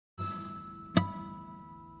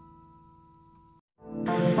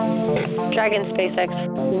Dragon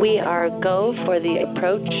SpaceX, we are go for the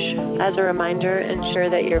approach. As a reminder, ensure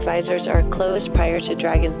that your visors are closed prior to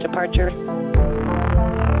Dragon's departure.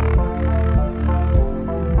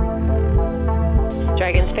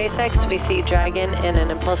 Dragon SpaceX, we see Dragon in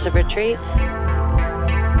an impulsive retreat.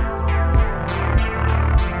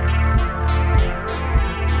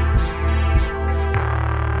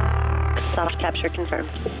 Soft capture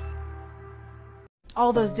confirmed.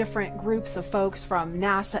 All those different groups of folks from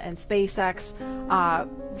NASA and SpaceX,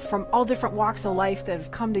 from all different walks of life that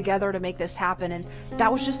have come together to make this happen, and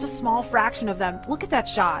that was just a small fraction of them. Look at that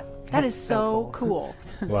shot. That is so cool.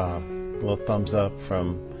 Wow. A little thumbs up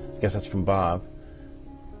from, I guess that's from Bob.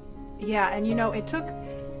 Yeah, and you know, it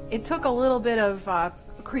took a little bit of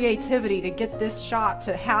creativity to get this shot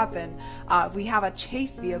to happen. We have a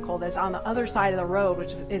chase vehicle that's on the other side of the road,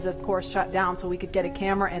 which is of course shut down, so we could get a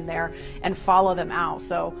camera in there and follow them out.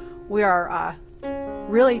 So we are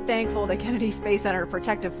really thankful to Kennedy Space Center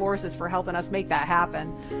Protective Forces for helping us make that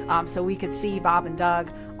happen, so we could see Bob and Doug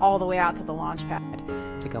all the way out to the launch pad.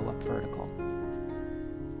 To go up vertical.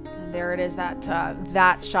 And there it is.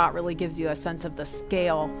 That shot really gives you a sense of the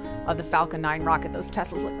scale of the Falcon 9 rocket. Those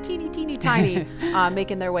Teslas look teeny, teeny, tiny,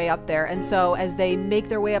 making their way up there. And so as they make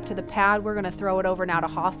their way up to the pad, we're going to throw it over now to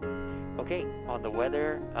Hoff. Okay, on the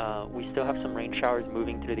weather, we still have some rain showers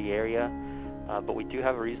moving through the area, but we do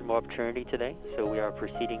have a reasonable opportunity today, so we are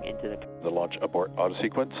proceeding into the launch abort auto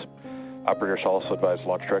sequence. Operators also advise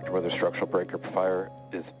launch director whether structural break or fire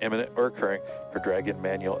is imminent or occurring for Dragon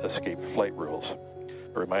manual escape flight rules.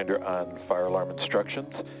 A reminder on fire alarm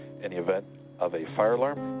instructions. In the event of a fire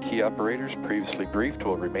alarm, key operators previously briefed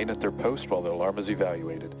will remain at their post while the alarm is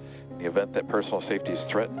evaluated. In the event that personal safety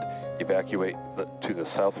is threatened, evacuate to the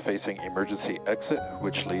south-facing emergency exit,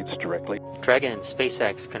 which leads directly. Dragon,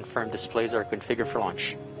 SpaceX, confirmed displays are configured for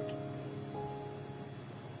launch.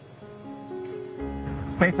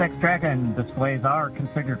 SpaceX Dragon, displays are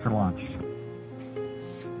configured for launch.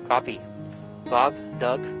 Copy. Bob,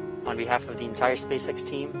 Doug, on behalf of the entire SpaceX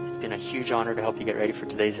team, it's been a huge honor to help you get ready for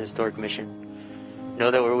today's historic mission.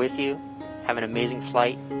 Know that we're with you, have an amazing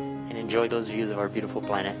flight, and enjoy those views of our beautiful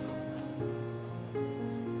planet.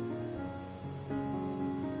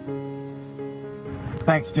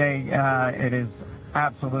 Thanks, Jay. It is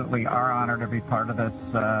absolutely our honor to be part of this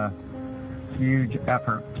huge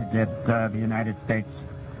effort to get the United States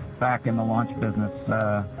back in the launch business.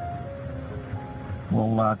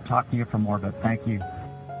 We'll talk to you for more, but thank you.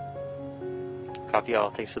 Copy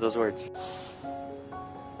all. Thanks for those words.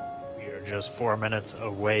 We are just 4 minutes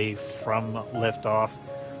away from liftoff.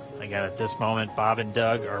 Again, at this moment, Bob and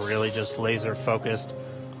Doug are really just laser focused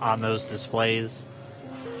on those displays.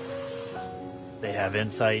 They have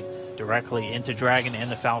insight directly into Dragon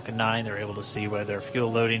and the Falcon 9. They're able to see where their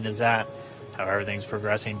fuel loading is at, how everything's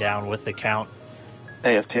progressing down with the count.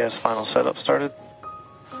 AFTS final setup started.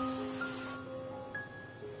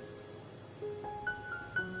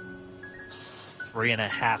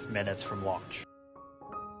 3.5 minutes from launch.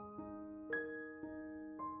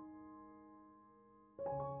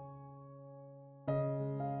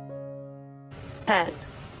 Ten,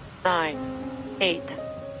 9, 8,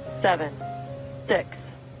 7, 6,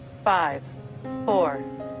 5, 4,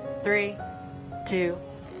 3, 2,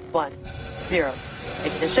 1, 0.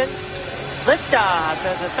 Ignition. Liftoff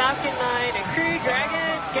of the Falcon 9 and Crew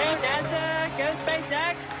Dragon. Go NASA, go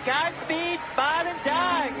SpaceX, Godspeed, Bob and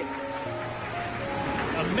Doug.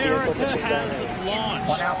 America has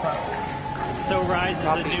launched. So rises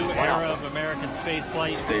a new era of American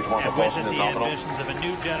spaceflight, and with it the ambitions of a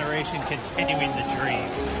new generation continuing the dream.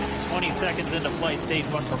 20 seconds into flight, stage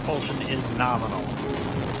 1 propulsion is nominal.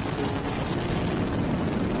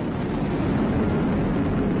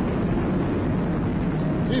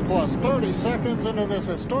 T plus 30 seconds into this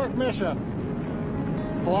historic mission.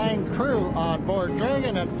 Flying crew on board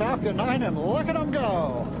Dragon and Falcon 9, and look at them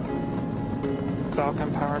go.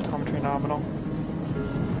 Falcon power telemetry nominal.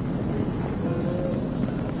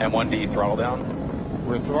 M1D throttle down.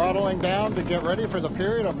 We're throttling down to get ready for the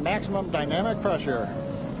period of maximum dynamic pressure.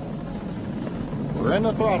 We're in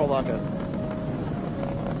the throttle bucket.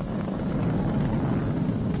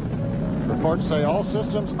 Reports say all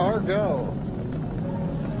systems are go.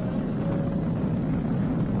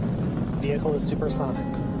 Vehicle is supersonic.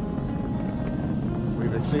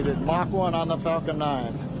 We've exceeded Mach 1 on the Falcon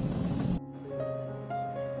 9.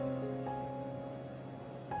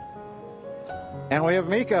 And we have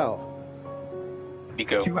Miko.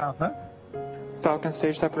 Miko. 2 Alpha. Falcon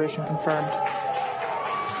stage separation confirmed.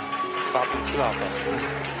 Falcon 2 Alpha.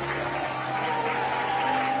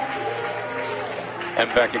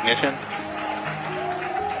 MVAC ignition.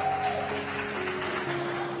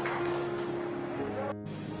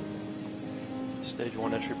 stage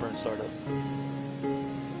 1 entry burn startup.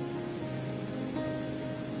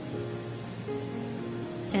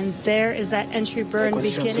 And there is that entry burn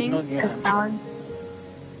beginning.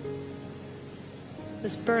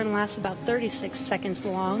 This burn lasts about 36 seconds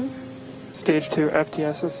long. Stage 2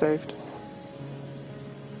 FTS is saved.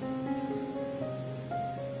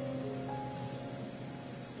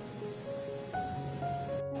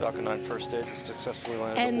 Falcon 9 first stage successfully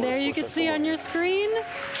landed. And there you can see on your screen,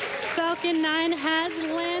 Falcon 9 has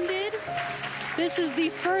landed. This is the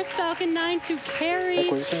first Falcon 9 to carry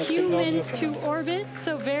humans to orbit,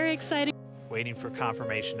 so very exciting. Waiting for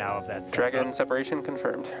confirmation now of that. Dragon separation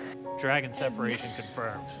confirmed. Dragon separation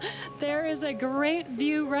confirmed. There is a great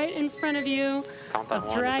view right in front of you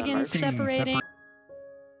of Dragon separating.